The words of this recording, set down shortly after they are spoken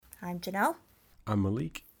I'm Janelle. I'm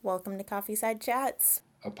Malik. Welcome to Coffee Side Chats,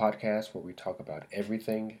 a podcast where we talk about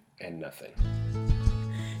everything and nothing.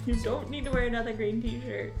 You don't need to wear another green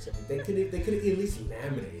t-shirt. They could at least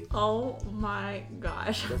laminate. Oh my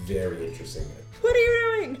gosh. Very interesting. What are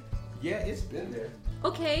you doing? Yeah, it's been there.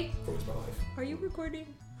 Okay. For my life. Are you recording?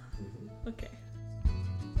 Mm-hmm. Okay.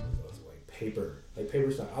 Like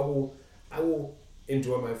paper stuff. I will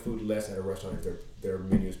enjoy my food less at a restaurant if their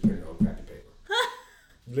menu is printed on crappy paper.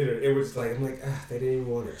 Literally, it was like, I'm like, they didn't even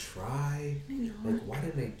want to try. Like, why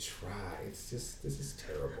didn't they try? This is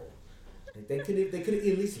terrible. Like, they could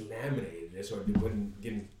at least laminated it so it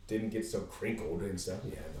didn't get so crinkled and stuff.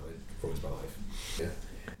 Yeah, no, it ruins my life. Yeah,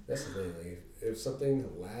 that's the thing. Like, if something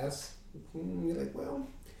lasts, you're like, well,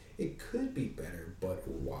 it could be better, but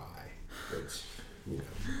why? Which,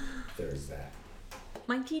 there's that.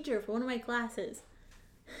 My teacher for one of my classes,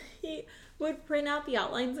 he would print out the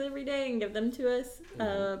outlines every day and give them to us,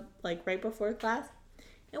 like right before class.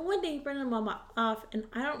 And one day he printed them off, and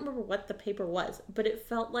I don't remember what the paper was, but it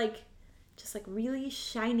felt like just like really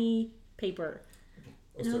shiny paper.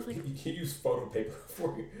 And so I was like, you can use photo paper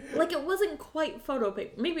for you. Like, it wasn't quite photo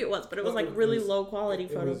paper. Maybe it was, but it was like really low quality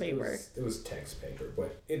photo paper. It was text paper,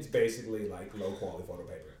 but it's basically like low quality photo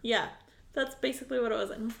paper. Yeah, that's basically what it was.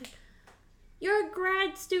 And I was like, you're a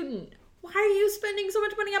grad student. Why are you spending so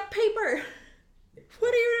much money on paper?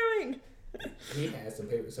 What are you doing? He had some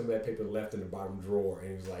of that paper left in the bottom drawer,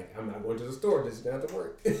 and he was like, I'm not going to the store. This is going to have to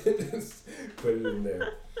work. Just put it in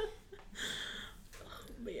there.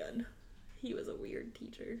 Oh, man. He was a weird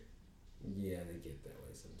teacher. Yeah, they get that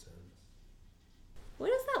way sometimes.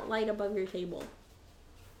 What is that light above your table?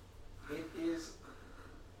 It is...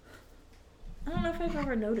 I don't know if I've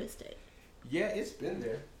ever noticed it. Yeah, it's been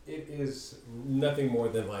there. It is nothing more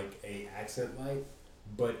than like a accent light,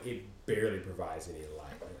 but it barely provides any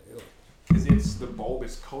light. Because the bulb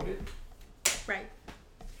is coated. Right.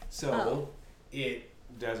 So it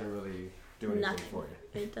doesn't really do anything for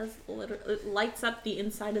you. It does literally, it lights up the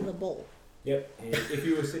inside of the bowl. Yep, and if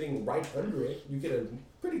you were sitting right under it, you get a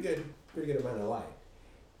pretty good amount of light.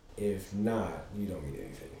 If not, you don't get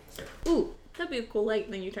anything. So. Ooh, that'd be a cool light,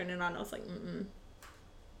 and then you turn it on, I was like,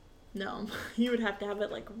 No, you would have to have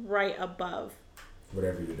it like right above.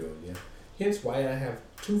 Whatever you're doing, yeah. Hence why I have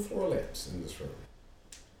 2 floor lamps in this room.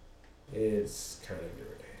 It's kind of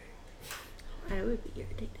irritating. I would be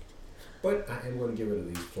irritated. But I am going to get rid of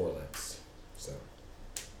these floor lamps. So,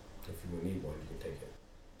 if you need one, you can take it.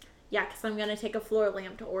 Yeah, because I'm going to take a floor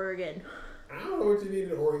lamp to Oregon. I don't know what you need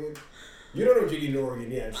in Oregon. You don't know what you need in Oregon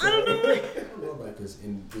yet. So. I don't know. I don't know about this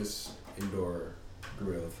indoor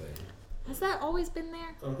grill thing. Has that always been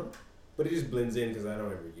there? Uh-huh. But it just blends in because I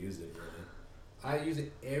don't ever use it really. I use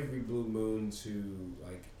it every blue moon to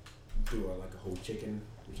like do a whole chicken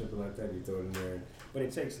or something like that. You throw it in there. But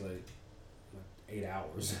it takes like 8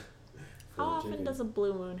 hours. How often does a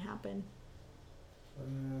blue moon happen?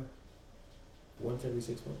 Once every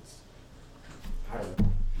 6 months. I don't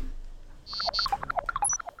know.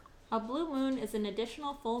 A blue moon is an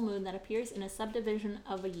additional full moon that appears in a subdivision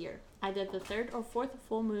of a year, either the third or fourth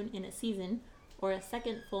full moon in a season, or a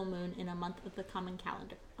second full moon in a month of the common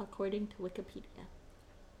calendar, according to Wikipedia.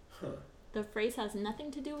 Huh. The phrase has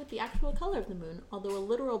nothing to do with the actual color of the moon, although a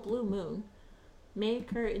literal blue moon may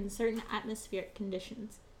occur in certain atmospheric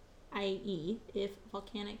conditions, i.e., if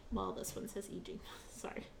volcanic, well, this one says e.g.,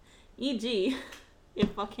 sorry, e.g., if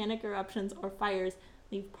volcanic eruptions or fires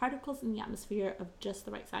leave particles in the atmosphere of just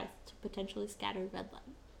the right size to potentially scatter red light.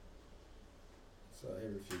 So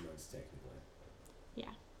every few months, technically.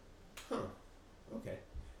 Yeah. Huh. Okay.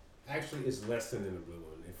 Actually, it's less than in a blue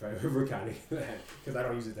moon, if I ever counting that, because I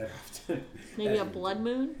don't use it that often. Maybe a blood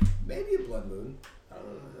moon? Maybe a blood moon. I don't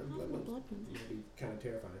know. Blood moon. Would be kind of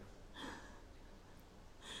terrifying.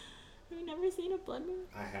 Have you never seen a blood moon?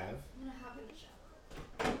 I have. I'm gonna hop in the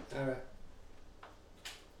shower. All right.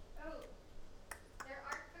 Oh, there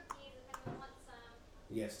are cookies if anyone wants some.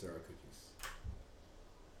 Yes, there are cookies.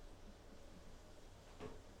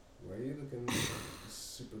 Why are you looking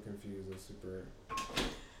super confused or super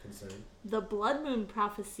concerned? The blood moon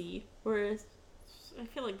prophecy, I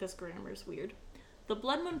feel like this grammar is weird. The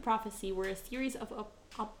blood moon prophecy were a series of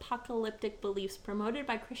apocalyptic beliefs promoted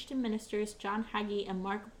by Christian ministers John Hagee and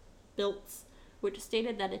Mark Biltz, which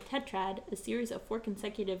stated that a tetrad, a series of 4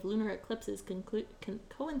 consecutive lunar eclipses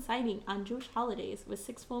coinciding on Jewish holidays with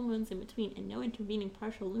 6 full moons in between and no intervening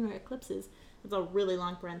partial lunar eclipses, that's a really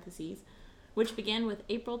long parentheses, which began with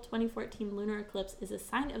April 2014 lunar eclipse, is a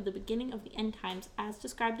sign of the beginning of the end times as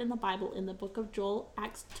described in the Bible in the book of Joel,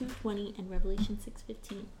 Acts 2:20, and Revelation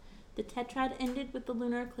 6:15. The tetrad ended with the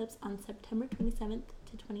lunar eclipse on September 27th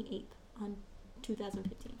to 28th on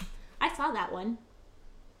 2015. I saw that one.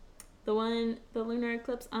 The lunar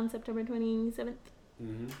eclipse on September 27th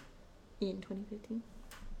Mm-hmm. in 2015.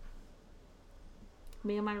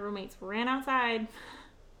 Me and my roommates ran outside,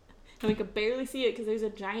 and we could barely see it because there's a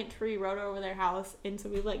giant tree right over their house, and so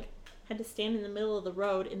we like had to stand in the middle of the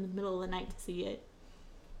road in the middle of the night to see it.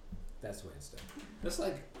 That's weird stuff. That's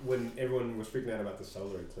like when everyone was freaking out about the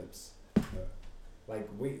solar eclipse. Like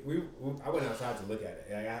I went outside to look at it.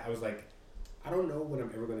 And I was like, I don't know when I'm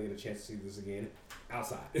ever going to get a chance to see this again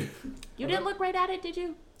outside. You didn't look right at it, did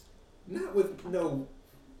you? Not with no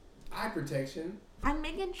eye protection. I'm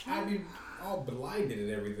making sure. I'd be all blinded and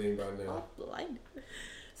everything by now. All blind.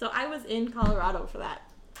 So I was in Colorado for that.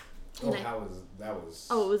 Oh, And that was.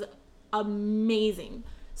 Oh, it was amazing.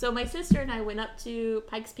 So my sister and I went up to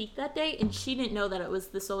Pikes Peak that day, and she didn't know that it was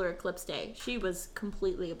the solar eclipse day. She was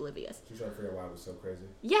completely oblivious. She was trying to figure out why it was so crazy.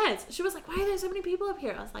 Yes. She was like, why are there so many people up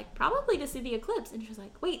here? I was like, probably to see the eclipse. And she was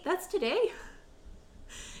like, wait, that's today?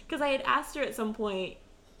 Because I had asked her at some point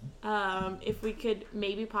if we could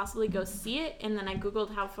maybe possibly go see it, and then I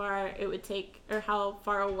Googled how far it would take, or how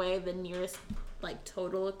far away the nearest like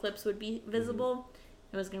total eclipse would be visible.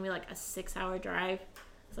 Mm-hmm. It was going to be like a 6-hour drive.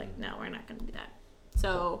 It's like, no, we're not going to do that.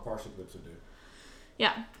 So partial eclipse would do.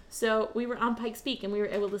 Yeah. So we were on Pikes Peak, and we were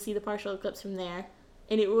able to see the partial eclipse from there,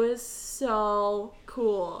 and it was so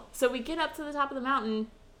cool. So we get up to the top of the mountain,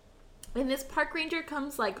 and this park ranger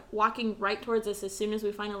comes like walking right towards us as soon as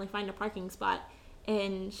we finally find a parking spot,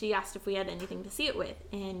 and she asked if we had anything to see it with,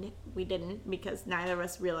 and we didn't because neither of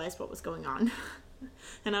us realized what was going on.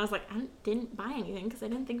 And I was like, I didn't buy anything because I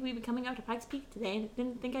didn't think we'd be coming out to Pikes Peak today, and I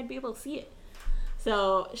didn't think I'd be able to see it.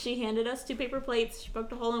 So she handed us 2 paper plates, she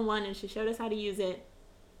poked a hole in one, and she showed us how to use it.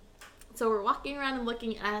 So we're walking around and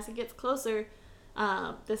looking, and as it gets closer,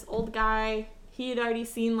 this old guy, he had already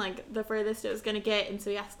seen like the furthest it was going to get, and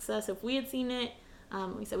so he asks us if we had seen it.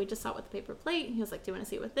 We said we just saw it with the paper plate, and he was like, do you want to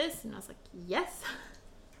see it with this? And I was like, yes.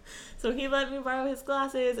 So he let me borrow his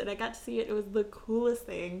glasses, and I got to see it. It was the coolest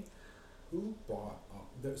thing. Who bought,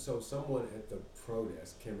 so someone at the pro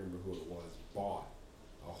desk, can't remember who it was, bought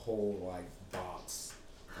a whole like box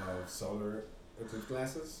of solar eclipse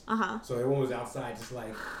glasses. So everyone was outside just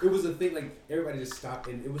like, it was a thing, like everybody just stopped,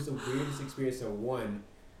 and it was the weirdest experience. So one,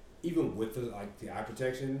 even with the eye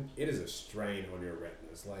protection, it is a strain on your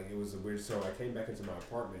retinas. Like it was a weird, so I came back into my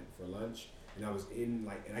apartment for lunch, and I was in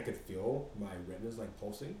like, and I could feel my retinas like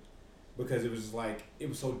pulsing, because it was like, it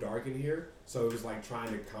was so dark in here, so it was like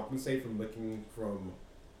trying to compensate from looking from,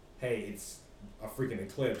 hey, it's a freaking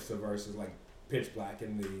eclipse versus like pitch black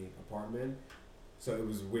in the apartment. So it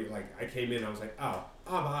was weird. Like I came in, I was like, oh,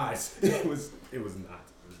 my eyes. It was not.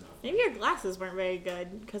 Maybe your glasses weren't very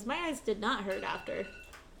good, because my eyes did not hurt after.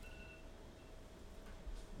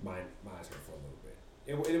 My eyes hurt for a little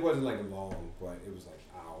bit. It wasn't like long, but it was like,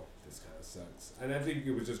 ow, this kind of sucks. And I think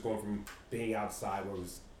it was just going from being outside where it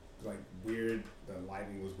was like weird, the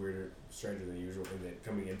lighting was weirder, stranger than usual, and then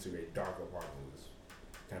coming into a dark apartment was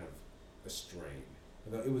kind of a strain.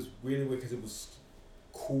 It was really weird because it was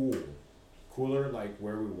cooler like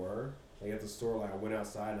where we were. Like at the store, like I went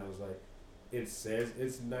outside and I was like, it says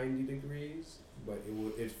it's 90 degrees, but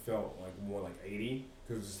it felt like more like 80,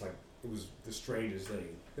 because it was just like, it was the strangest thing.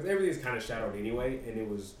 Because everything's kind of shadowed anyway, and it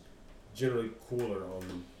was generally cooler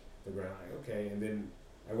on the ground. Like, okay, and then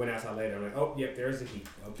I went outside later, I'm like, oh, yep, there's the heat.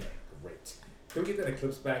 Okay, great. Can we get that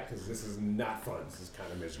eclipse back? Because this is not fun. This is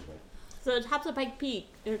kind of miserable. So the top of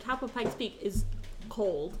Pikes Peak is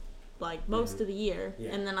cold, like most of the year.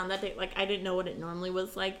 Yeah. And then on that day, like I didn't know what it normally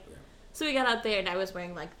was like. Yeah. So we got out there, and I was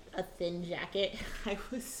wearing like a thin jacket. I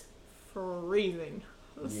was freezing.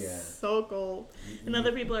 It was so cold. And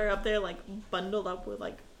other people are up there like bundled up with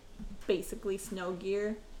like basically snow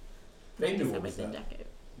gear. They knew what was up. Jacket.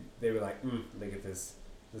 They were like, look at this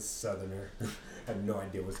southerner. I have no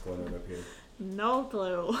idea what's going on up here. No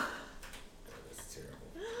clue. That's terrible.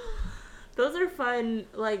 Those are fun,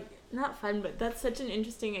 like, not fun, but that's such an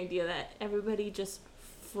interesting idea that everybody just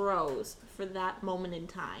froze for that moment in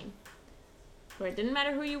time. Where it didn't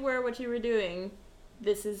matter who you were, what you were doing,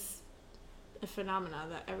 this is a phenomena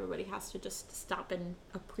that everybody has to just stop and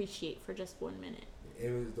appreciate for just 1 minute.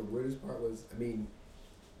 It was, the weirdest part was, I mean,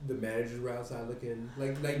 the managers were outside looking,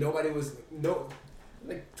 like nobody was,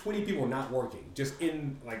 like 20 people not working, just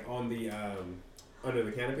in, like on the, under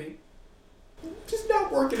the canopy. Just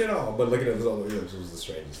not working at all, but looking at this all, it was the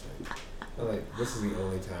strangest thing. I'm like, this is the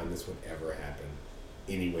only time this would ever happen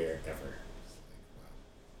anywhere ever. It's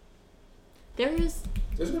like, wow.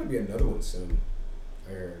 There's going to be another one soon.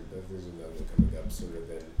 I heard that there's another one coming up sooner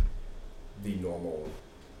than the normal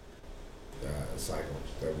cycle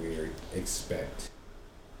that we expect.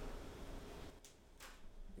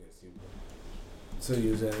 So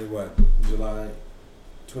you was at what, July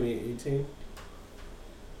 2018?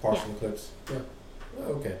 Partial eclipse. Yeah. Oh,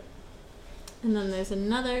 okay. And then there's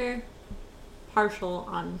another partial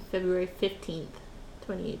on February 15th,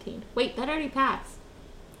 2018. Wait, that already passed.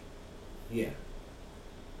 Yeah.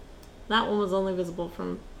 That one was only visible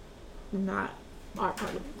from not our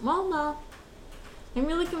part of it. Well, no. I'm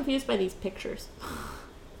really confused by these pictures.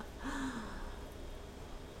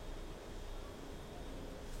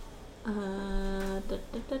 You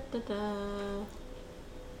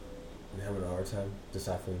having a hard time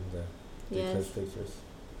deciphering the Yes. eclipse pictures?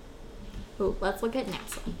 Oh, let's look at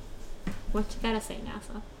NASA. What you gotta say,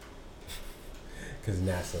 NASA? Because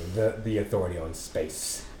NASA, the authority on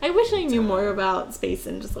space. I wish I knew more about space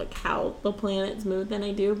and just like how the planets move than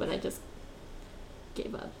I do, but I just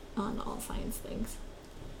gave up on all science things.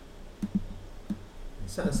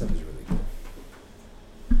 Science stuff is really cool.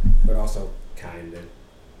 But also kind of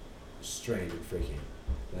strange and freaky.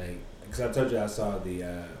 Like, because I told you I saw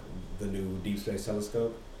the new Deep Space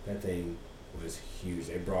Telescope. That thing was huge.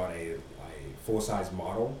 They brought a full-size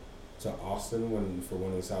model to Austin for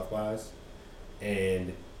one of the South bys,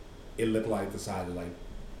 and it looked like the size of like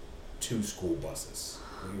 2 school buses.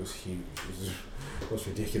 It was huge. It was the most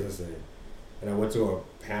ridiculous thing. And I went to a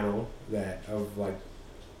panel of like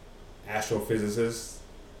astrophysicists,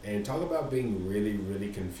 and talk about being really,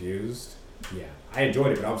 really confused. Yeah, I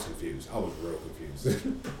enjoyed it, but I was confused. I was real confused.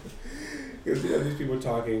 Because these people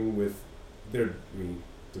talking with the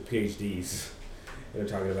PhDs, and they're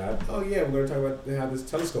talking about, oh yeah, we're going to talk about how this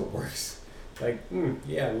telescope works. Like,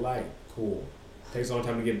 yeah, light, cool. Takes a long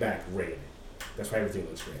time to get back, red. That's why everything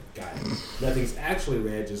looks red. Got it. Nothing's actually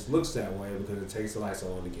red, just looks that way because it takes the light so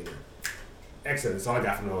long to get in. Excellent. That's all I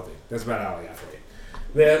got from the whole thing. That's about all I got for you.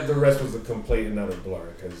 The rest was a complete and utter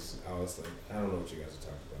blur because I was like, I don't know what you guys are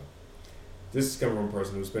talking about. This is coming from a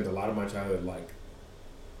person who spent a lot of my childhood like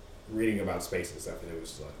reading about space and stuff, and it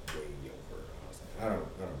was like way over. I was like, I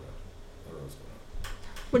don't know what's going on.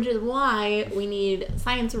 Which is why we need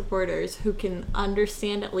science reporters who can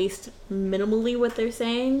understand at least minimally what they're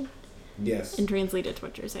saying. Yes. And translate it to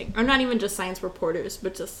what you're saying. Or not even just science reporters,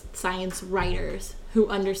 but just science writers who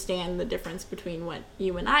understand the difference between what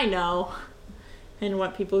you and I know and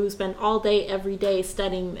what people who spend all day, every day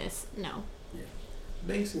studying this know. Yeah.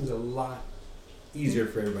 Makes things a lot easier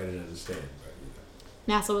for everybody to understand.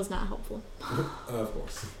 But, NASA was not helpful. Of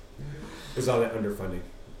course. It's all that underfunding.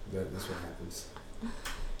 That's what happens.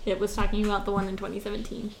 It was talking about the one in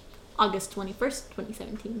 2017. August 21st,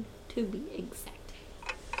 2017, to be exact.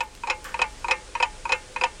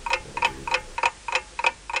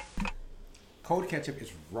 Cold ketchup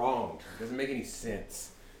is wrong. It doesn't make any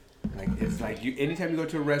sense. Like, it's like anytime you go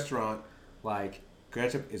to a restaurant, like,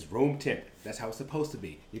 ketchup is room temp. That's how it's supposed to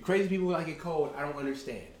be. You crazy people who like it cold, I don't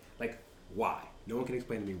understand. Like, why? No one can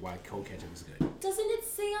explain to me why cold ketchup is good. Doesn't it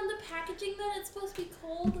say on the packaging that it's supposed to be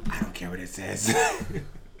cold? I don't care what it says.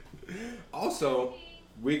 Also,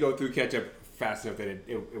 we go through ketchup fast enough that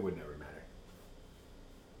it would never matter.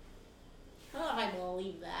 Oh, I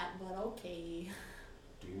believe that, but okay.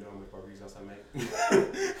 Do you know how much barbecue sauce I make?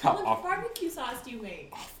 How much barbecue sauce do you make?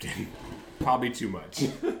 Often. Probably too much.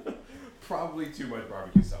 Probably too much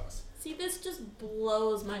barbecue sauce. See, this just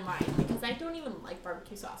blows my mind because I don't even like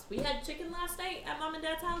barbecue sauce. We had chicken last night at Mom and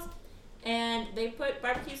Dad's house, and they put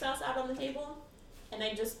barbecue sauce out on the table, and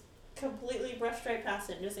I just completely brushed right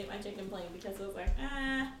past it and just ate my chicken plain because I was like,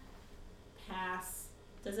 pass.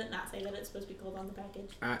 Does it not say that it's supposed to be cold on the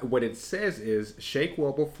package? What it says is shake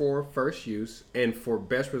well before first use and for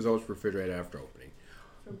best results refrigerate after opening.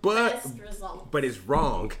 Best results. But it's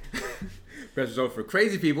wrong. Best results for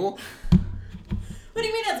crazy people. What do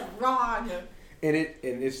you mean it's wrong? And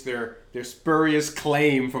it's their spurious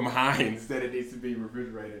claim from Heinz that it needs to be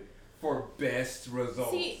refrigerated for best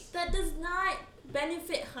results. See, that does not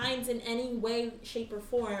benefit Heinz in any way, shape, or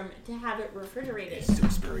form to have it refrigerated. It's still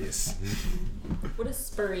spurious. What does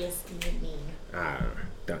spurious even mean?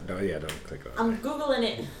 Don't click on it. I'm Googling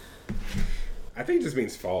it. I think it just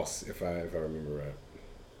means false, if I remember right.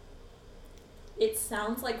 It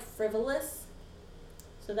sounds like frivolous,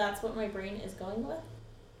 so that's what my brain is going with.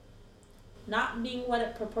 Not being what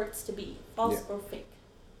it purports to be. False or fake.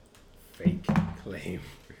 Fake claim.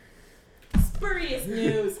 Spurious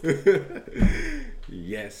news.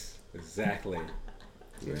 Yes, exactly.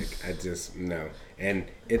 Like, I just, no. And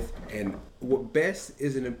what best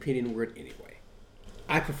is an opinion word anyway.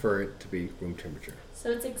 I prefer it to be room temperature.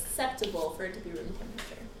 So it's acceptable for it to be room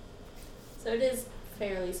temperature. So it is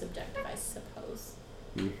fairly subjective, I suppose.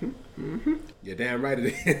 You're damn right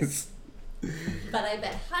it is. But I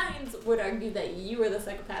bet Heinz would argue that you are the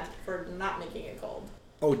psychopath for not making it cold.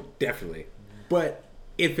 Oh, definitely. But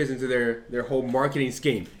it fits into their whole marketing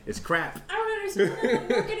scheme. It's crap. I don't understand the whole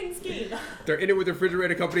marketing scheme. They're in it with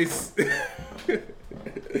refrigerator companies. There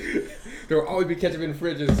will always be ketchup in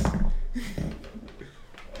fridges.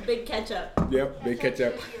 Big ketchup. Yep, big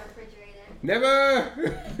ketchup. Into your refrigerator. Never.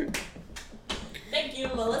 Thank you,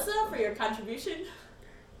 Melissa, for your contribution.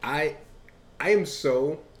 I am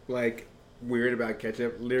so like weird about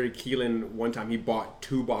ketchup. Larry Keelan, one time he bought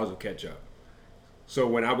 2 bottles of ketchup. So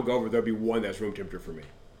when I would go over, there'll be one that's room temperature for me,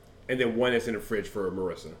 and then one that's in the fridge for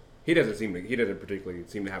Marissa. He doesn't particularly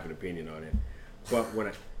seem to have an opinion on it. But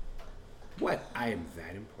I am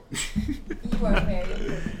that important. You are very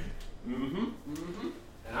important.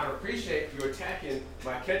 And I appreciate you attacking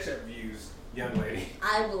my ketchup views, young lady.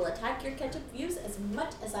 I will attack your ketchup views as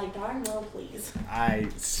much as I darn well please. I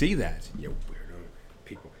see that, you weirdo.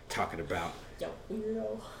 People talking about Yo,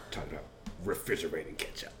 weirdo. refrigerating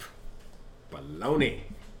ketchup. Baloney.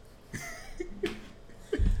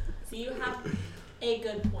 So you have a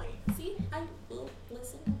good point. See, I will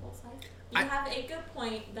listen to both sides. You have a good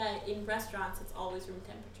point that in restaurants it's always room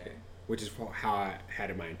temperature. Which is how I had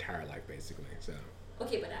it my entire life, basically. So.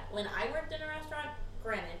 Okay, but when I worked in a restaurant,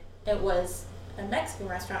 granted, it was a Mexican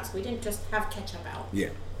restaurant, so we didn't just have ketchup out. Yeah.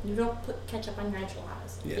 You don't put ketchup on your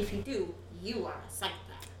enchiladas. Yeah. If you do, you are a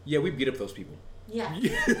psychopath. Yeah, we beat up those people. Yeah.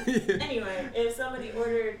 Anyway, if somebody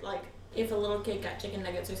ordered, like, if a little kid got chicken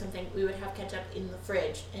nuggets or something, we would have ketchup in the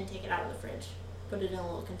fridge and take it out of the fridge. Put it in a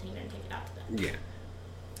little container and take it out to them. Yeah.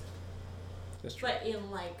 That's true. But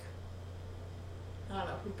in, like, I don't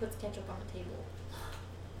know, who puts ketchup on the table?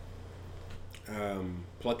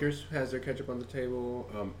 Pluckers has their ketchup on the table.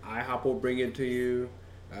 IHOP will bring it to you.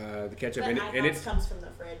 The ketchup But and it comes from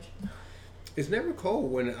the fridge. it's never cold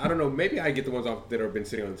when I don't know. Maybe I get the ones off that have been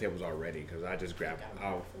sitting on the tables already because I just grab.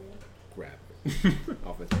 I'll grab it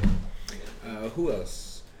off the table. Who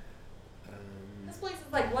else? This place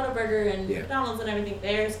is like Whataburger and Yeah. McDonald's and everything.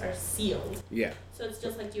 Theirs are sealed, Yeah, so it's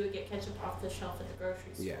just like you would get ketchup off the shelf at the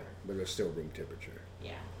grocery store. yeah, but they're still room temperature.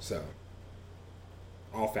 Yeah. So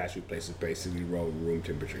all fast food places basically roll room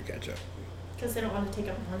temperature ketchup. Because they don't want to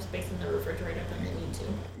take up more space in the refrigerator than they need to.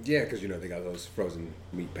 Yeah, because they got those frozen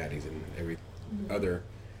meat patties and every other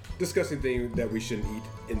disgusting thing that we shouldn't eat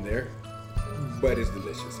in there. But it's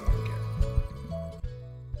delicious. I don't care.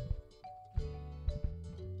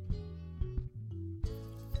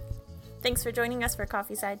 Thanks for joining us for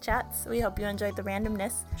Coffee Side Chats. We hope you enjoyed the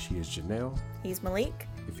randomness. She is Janelle. He's Malik.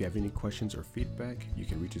 If you have any questions or feedback, you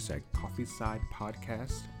can reach us at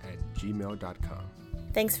coffeesidepodcast@gmail.com.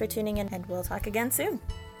 Thanks for tuning in, and we'll talk again soon.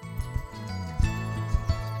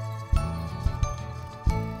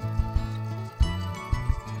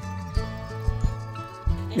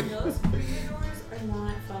 And those freezer doors are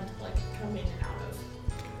not fun to like come in and